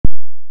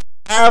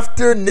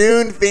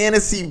Afternoon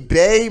Fantasy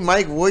Bay.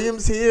 Mike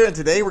Williams here, and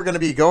today we're going to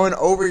be going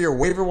over your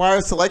waiver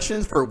wire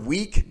selections for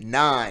Week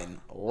 9.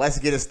 Let's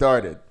get it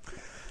started.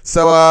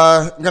 So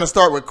I'm going to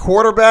start with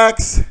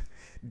quarterbacks.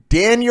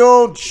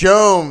 Daniel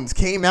Jones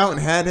came out and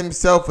had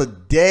himself a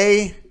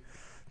day,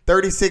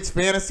 36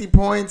 fantasy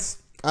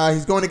points.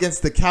 He's going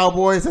against the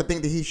Cowboys. I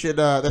think that he should,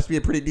 that should be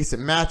a pretty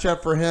decent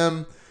matchup for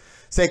him.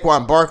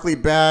 Saquon Barkley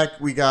back.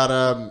 We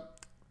got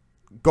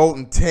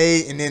Golden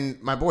Tate, and then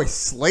my boy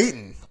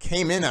Slayton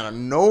came in out of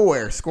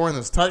nowhere, scoring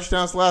those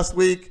touchdowns last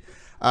week.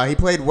 He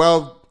played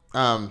well.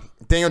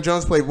 Daniel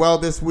Jones played well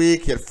this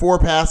week. He had 4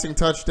 passing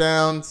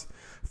touchdowns,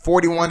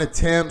 41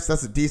 attempts.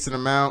 That's a decent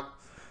amount.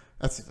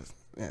 That's a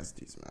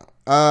decent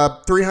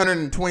amount.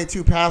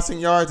 322 passing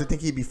yards. I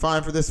think he'd be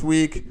fine for this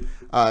week.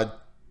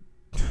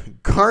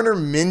 Garner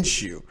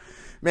Minshew.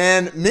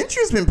 Man,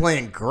 Minshew's been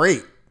playing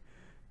great.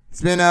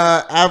 He's been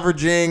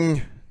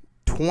averaging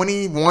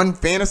 21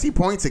 fantasy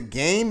points a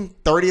game,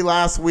 30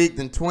 last week,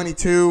 then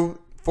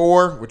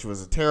 22-4, which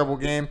was a terrible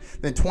game,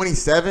 then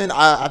 27.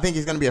 I think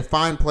he's going to be a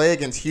fine play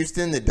against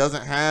Houston that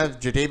doesn't have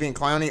Jadeveon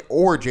Clowney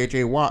or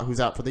J.J. Watt, who's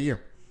out for the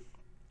year.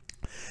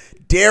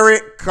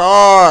 Derek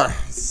Carr,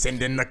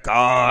 send in the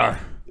car.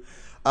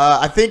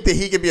 I think that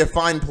he could be a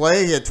fine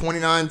play. He had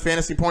 29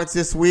 fantasy points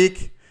this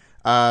week,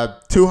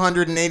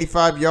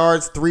 285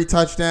 yards, 3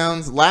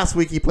 touchdowns. Last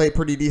week he played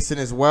pretty decent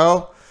as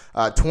well,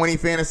 20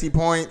 fantasy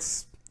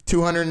points,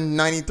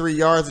 293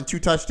 yards and 2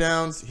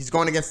 touchdowns. He's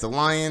going against the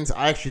Lions.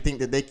 I actually think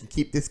that they can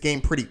keep this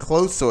game pretty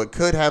close, so it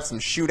could have some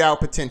shootout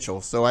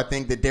potential. So I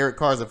think that Derek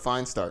Carr is a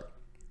fine start.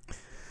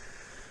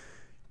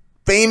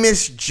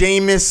 Famous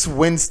Jameis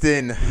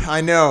Winston. I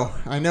know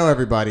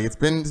everybody. It's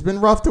been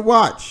rough to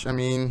watch. I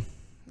mean,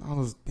 all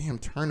those damn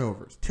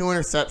turnovers, 2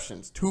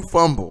 interceptions, 2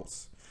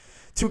 fumbles.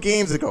 2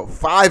 games ago,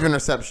 5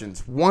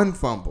 interceptions, 1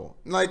 fumble.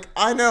 Like,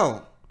 I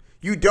know.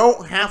 You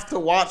don't have to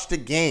watch the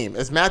game.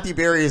 As Matthew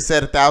Berry has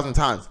said 1,000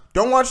 times,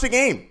 don't watch the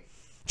game.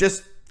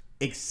 Just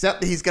accept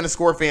that he's going to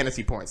score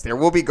fantasy points. There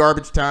will be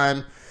garbage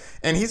time,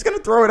 and he's going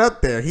to throw it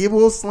up there. He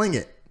will sling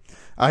it.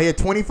 He had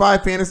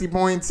 25 fantasy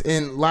points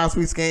in last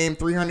week's game,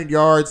 300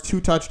 yards,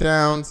 2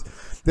 touchdowns.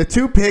 The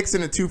 2 picks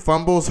and the 2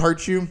 fumbles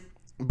hurt you,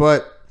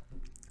 but,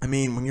 I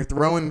mean, when you're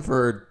throwing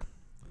for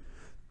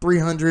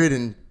 300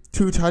 and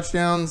 2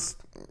 touchdowns,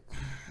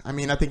 I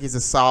mean, I think he's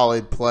a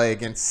solid play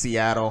against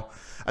Seattle.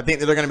 I think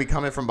that they're going to be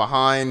coming from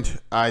behind.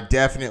 I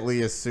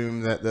definitely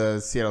assume that the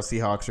Seattle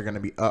Seahawks are going to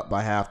be up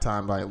by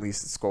halftime by at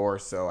least a score.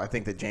 So I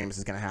think that James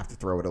is going to have to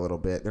throw it a little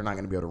bit. They're not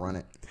going to be able to run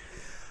it.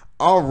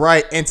 All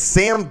right. And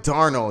Sam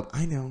Darnold.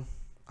 I know.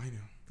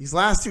 These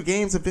last 2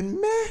 games have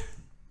been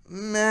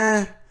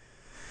meh.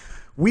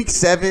 Week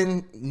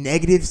 7,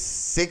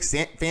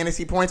 -6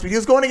 fantasy points. But he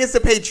was going against the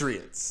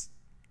Patriots.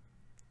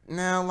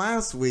 Now,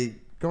 last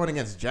week, going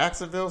against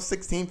Jacksonville,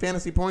 16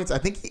 fantasy points. I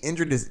think he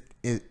injured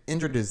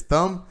his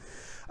thumb.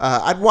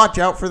 I'd watch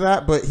out for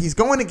that, but he's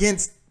going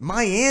against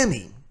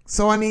Miami.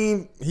 So, I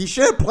mean, he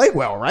should play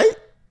well, right?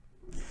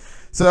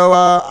 So,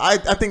 I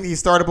think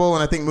he's startable,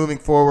 and I think moving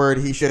forward,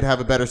 he should have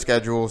a better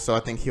schedule, so I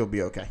think he'll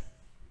be okay.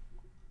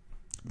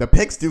 The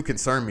picks do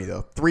concern me,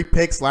 though. 3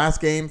 picks last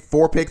game,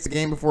 4 picks the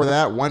game before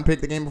that, 1 pick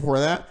the game before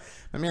that.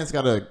 That man's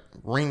got to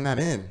ring that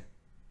in.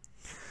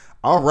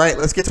 All right,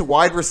 let's get to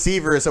wide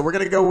receivers. So we're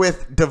going to go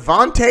with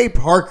Devontae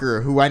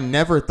Parker, who I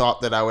never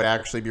thought that I would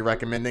actually be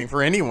recommending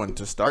for anyone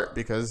to start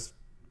because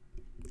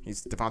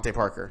he's Devontae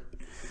Parker.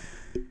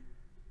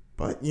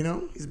 But, you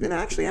know, he's been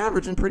actually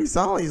averaging pretty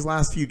solid these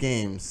last few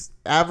games.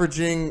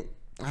 Averaging,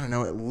 I don't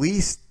know, at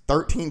least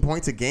 13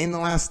 points a game the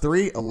last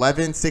 3,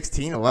 11,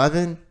 16,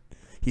 11.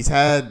 He's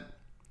had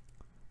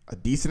a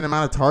decent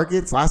amount of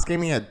targets. Last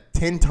game he had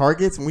 10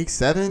 targets in Week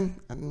 7.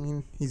 I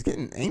mean, he's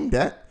getting aimed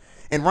at.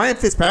 And Ryan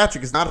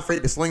Fitzpatrick is not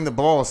afraid to sling the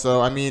ball.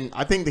 So, I mean,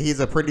 I think that he's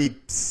a pretty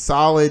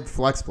solid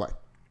flex play.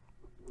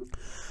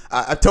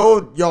 I've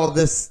told y'all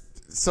this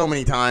so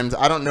many times.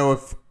 I don't know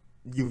if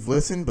you've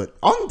listened, but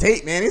on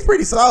tape, man, he's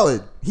pretty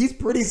solid.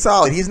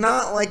 He's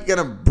not like going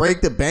to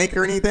break the bank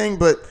or anything,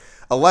 but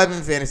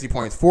 11 fantasy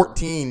points,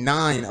 14,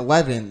 9,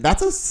 11.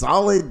 That's a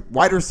solid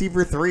wide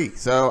receiver 3.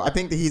 So, I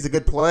think that he's a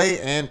good play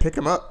and pick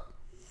him up.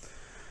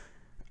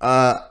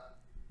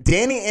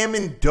 Danny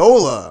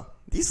Amendola.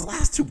 These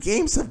last 2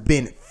 games have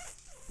been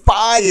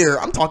fire.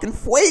 I'm talking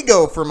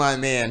fuego for my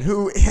man,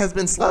 who has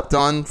been slept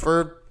on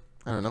for,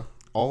 I don't know,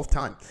 all of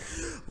time.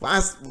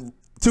 Last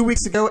 2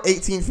 weeks ago,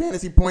 18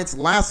 fantasy points.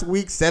 Last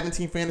week,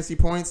 17 fantasy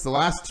points. The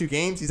last 2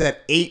 games, he's had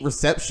 8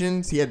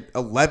 receptions. He had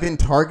 11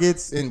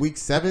 targets in Week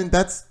 7.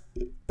 That's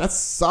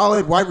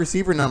solid wide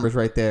receiver numbers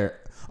right there.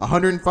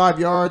 105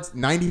 yards,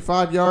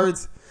 95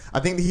 yards.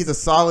 I think that he's a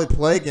solid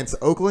play against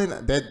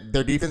Oakland.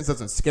 Their defense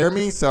doesn't scare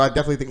me, so I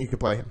definitely think you could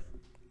play him.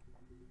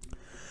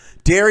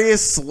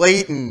 Darius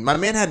Slayton. My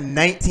man had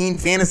 19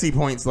 fantasy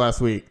points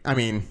last week. I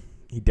mean,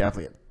 he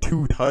definitely had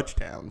 2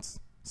 touchdowns.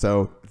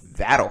 So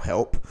that'll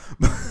help.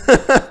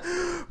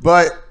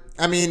 But,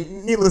 I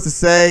mean, needless to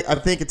say, I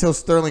think until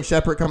Sterling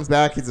Shepard comes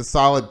back, he's a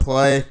solid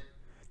play.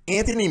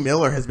 Anthony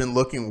Miller has been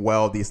looking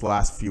well these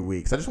last few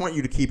weeks. I just want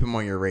you to keep him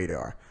on your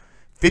radar.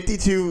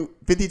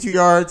 52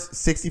 yards,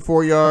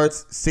 64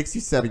 yards,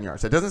 67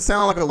 yards. That doesn't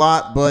sound like a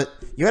lot, but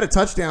you had a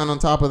touchdown on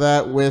top of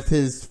that with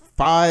his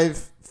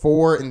 5,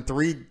 4, and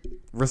 3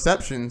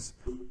 receptions.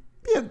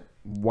 Yeah,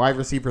 wide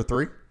receiver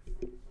 3.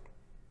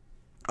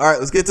 All right,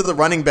 let's get to the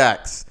running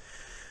backs.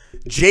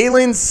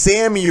 Jalen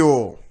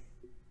Samuel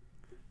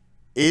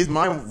is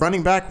my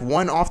running back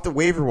 1 off the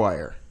waiver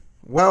wire.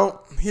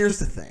 Well, here's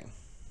the thing.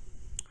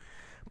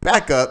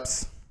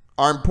 Backups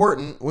are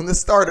important when the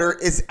starter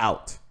is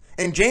out.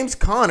 And James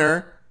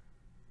Conner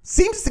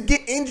seems to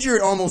get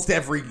injured almost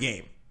every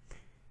game.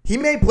 He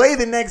may play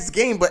the next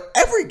game, but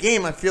every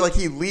game I feel like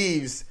he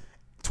leaves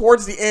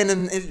towards the end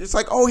and it's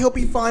like, oh, he'll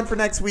be fine for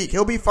next week.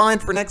 He'll be fine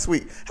for next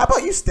week. How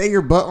about you stay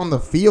your butt on the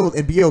field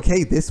and be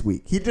okay this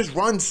week? He just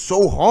runs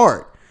so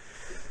hard.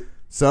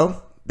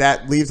 So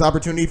that leaves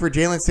opportunity for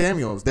Jalen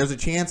Samuels. There's a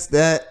chance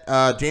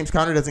that James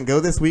Conner doesn't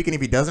go this week, and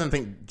if he doesn't, I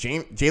think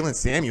Jalen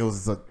Samuels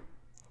is a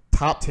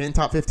top 10,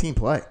 top 15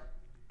 play.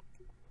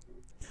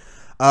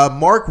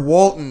 Mark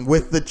Walton,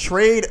 with the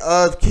trade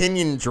of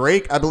Kenyon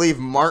Drake, I believe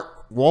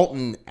Mark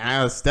Walton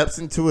steps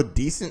into a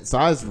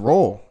decent-sized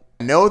role.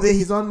 I know that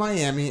he's on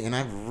Miami, and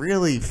I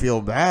really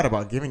feel bad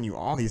about giving you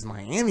all these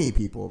Miami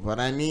people, but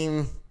I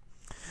mean,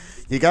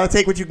 you got to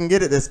take what you can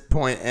get at this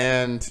point,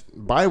 and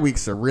bye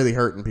weeks are really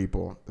hurting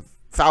people.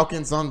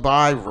 Falcons on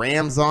bye,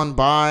 Rams on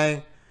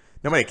bye.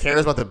 Nobody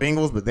cares about the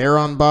Bengals, but they're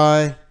on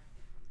bye.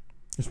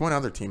 There's one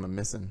other team I'm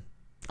missing.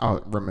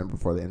 I'll remember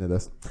before the end of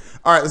this.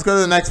 All right, let's go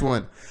to the next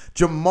one.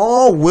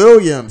 Jamal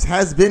Williams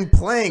has been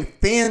playing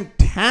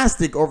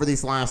fantastic over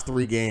these last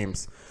 3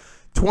 games.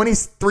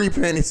 23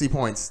 fantasy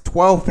points,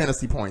 12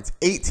 fantasy points,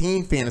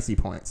 18 fantasy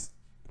points.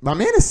 My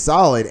man is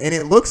solid, and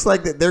it looks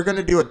like that they're going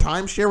to do a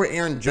timeshare with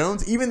Aaron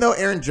Jones. Even though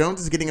Aaron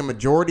Jones is getting a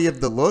majority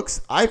of the looks,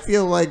 I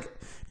feel like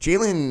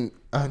Jamal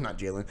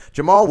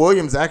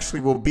Williams actually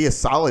will be a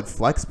solid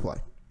flex play.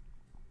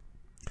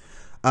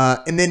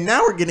 And then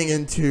now we're getting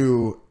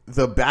into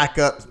the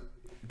backups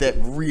that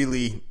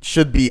really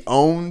should be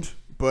owned,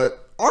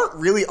 but aren't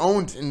really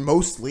owned in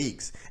most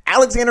leagues.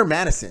 Alexander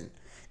Mattison.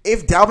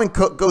 If Dalvin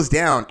Cook goes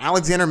down,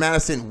 Alexander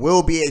Mattison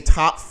will be a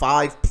top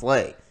 5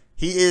 play.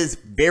 He is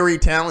very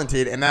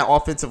talented, and that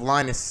offensive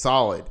line is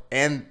solid.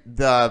 And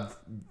the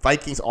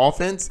Vikings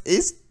offense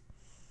is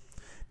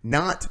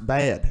not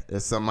bad,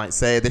 as some might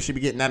say. They should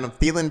be getting Adam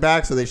Thielen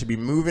back, so they should be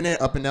moving it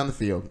up and down the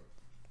field.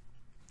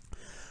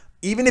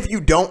 Even if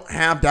you don't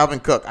have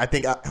Dalvin Cook, I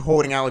think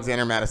holding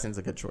Alexander Mattison is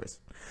a good choice.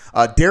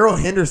 Darrell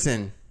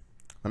Henderson,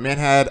 my man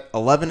had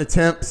 11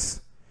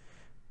 attempts,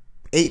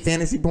 8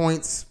 fantasy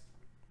points.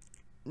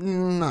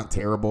 Not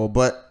terrible,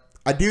 but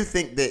I do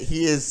think that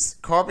he is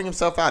carving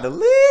himself out a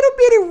little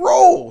bitty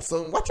role,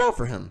 so watch out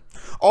for him.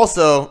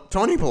 Also,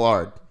 Tony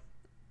Pollard.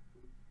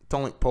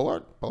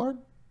 Pollard?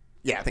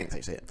 Yeah, I think that's how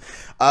you say it.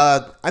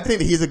 I think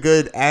that he's a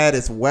good ad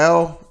as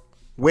well,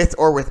 with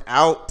or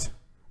without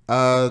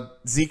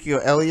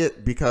Ezekiel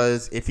Elliott,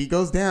 because if he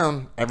goes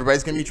down,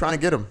 everybody's going to be trying to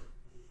get him.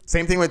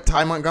 Same thing with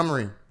Ty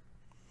Montgomery.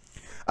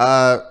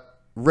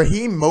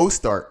 Raheem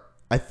Mostert,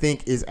 I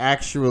think, is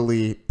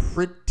actually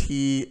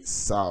pretty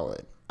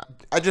solid.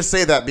 I just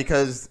say that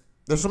because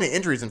there's so many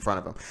injuries in front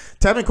of him.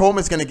 Tevin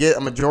Coleman's going to get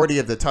a majority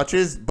of the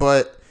touches,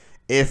 but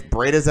if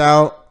Breda's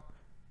out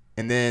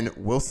and then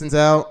Wilson's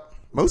out,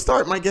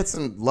 Mostert might get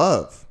some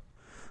love.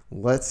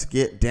 Let's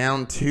get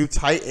down to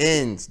tight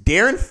ends.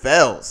 Darren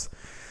Fells.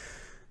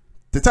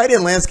 The tight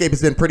end landscape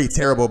has been pretty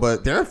terrible,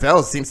 but Darren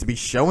Fells seems to be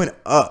showing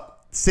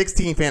up.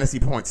 16 fantasy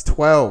points,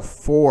 12,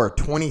 4,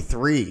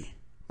 23.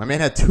 My man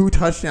had 2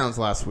 touchdowns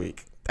last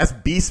week. That's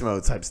beast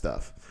mode type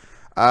stuff.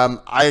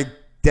 I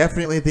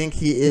definitely think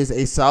he is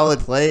a solid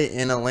play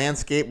in a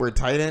landscape where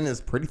tight end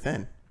is pretty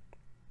thin.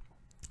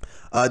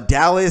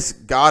 Dallas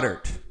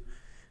Goedert.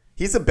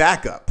 He's a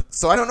backup.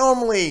 So I don't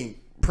normally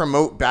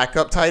promote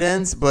backup tight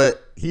ends,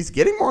 but he's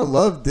getting more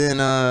love than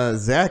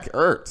Zach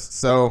Ertz.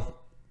 So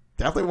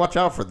definitely watch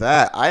out for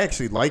that. I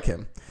actually like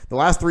him. The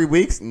last 3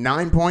 weeks,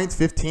 9 points,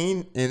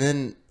 15, and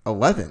then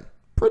 11.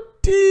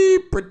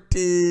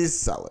 Pretty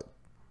solid.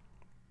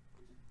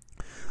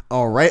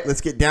 All right,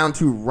 let's get down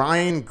to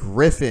Ryan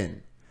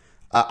Griffin.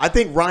 I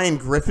think Ryan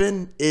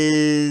Griffin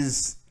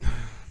is...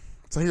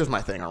 So here's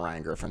my thing on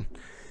Ryan Griffin.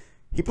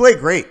 He played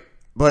great,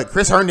 but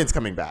Chris Herndon's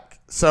coming back.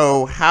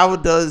 So how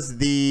does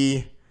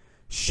the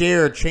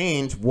share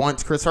change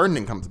once Chris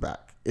Herndon comes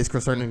back? Is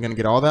Chris Herndon going to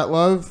get all that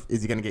love?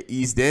 Is he going to get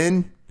eased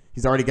in?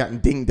 He's already gotten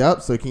dinged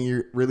up, so can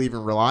you really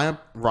even rely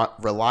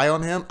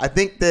on him? I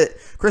think that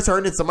Chris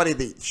Herndon's somebody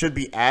that should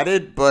be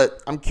added,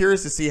 but I'm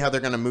curious to see how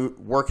they're going to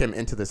work him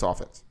into this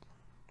offense.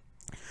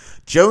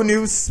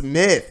 Jonnu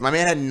Smith. My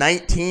man had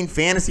 19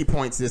 fantasy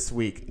points this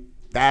week.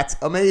 That's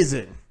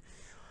amazing.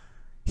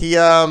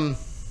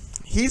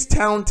 He's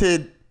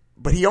talented,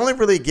 but he only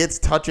really gets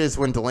touches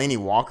when Delaney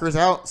Walker's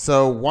out.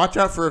 So watch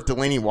out for if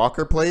Delaney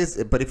Walker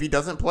plays. But if he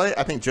doesn't play,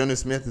 I think Jonnu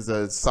Smith is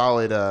a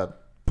solid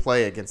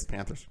play against the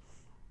Panthers.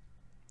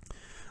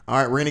 All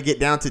right, we're going to get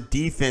down to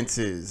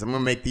defenses. I'm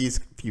going to make these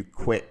few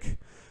quick.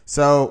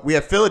 So we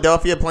have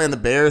Philadelphia playing the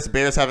Bears. The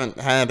Bears haven't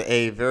had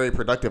a very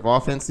productive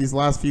offense these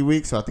last few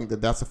weeks, so I think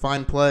that that's a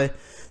fine play.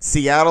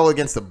 Seattle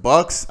against the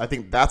Bucks. I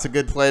think that's a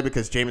good play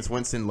because Jameis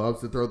Winston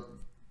loves to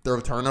throw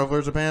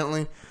turnovers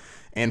apparently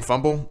and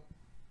fumble.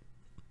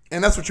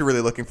 And that's what you're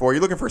really looking for.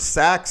 You're looking for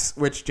sacks,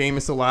 which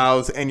Jameis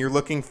allows, and you're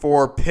looking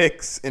for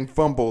picks and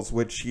fumbles,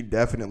 which he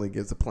definitely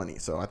gives a plenty.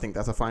 So I think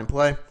that's a fine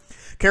play.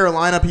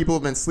 Carolina, people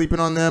have been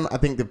sleeping on them. I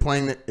think they're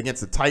playing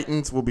against the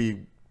Titans will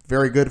be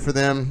very good for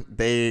them.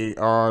 They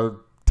are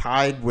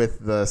tied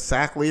with the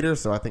sack leader,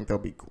 so I think they'll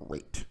be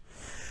great.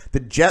 The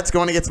Jets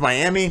going against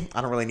Miami.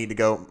 I don't really need to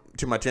go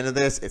too much into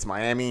this. It's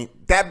Miami.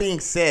 That being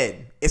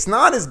said, it's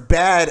not as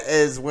bad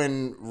as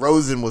when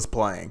Rosen was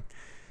playing.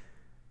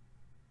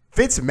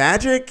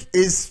 Fitzmagic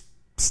is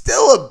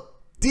still a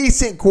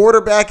decent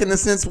quarterback in the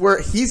sense where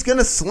he's going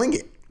to sling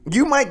it.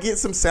 You might get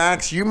some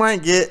sacks. You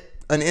might get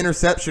an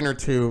interception or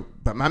two,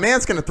 but my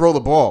man's going to throw the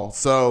ball.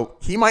 So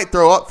he might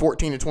throw up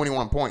 14 to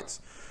 21 points.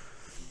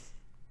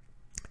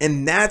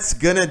 And that's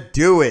going to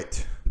do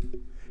it.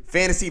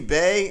 Fantasy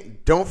Bay,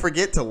 don't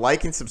forget to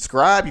like and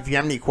subscribe. If you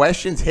have any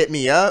questions, hit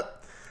me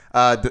up.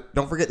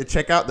 Don't forget to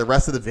check out the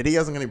rest of the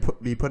videos I'm going to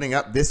be putting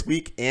up this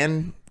week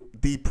and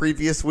the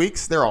previous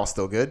weeks. They're all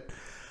still good.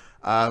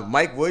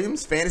 Mike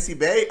Williams, Fantasy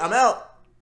Bay, I'm out.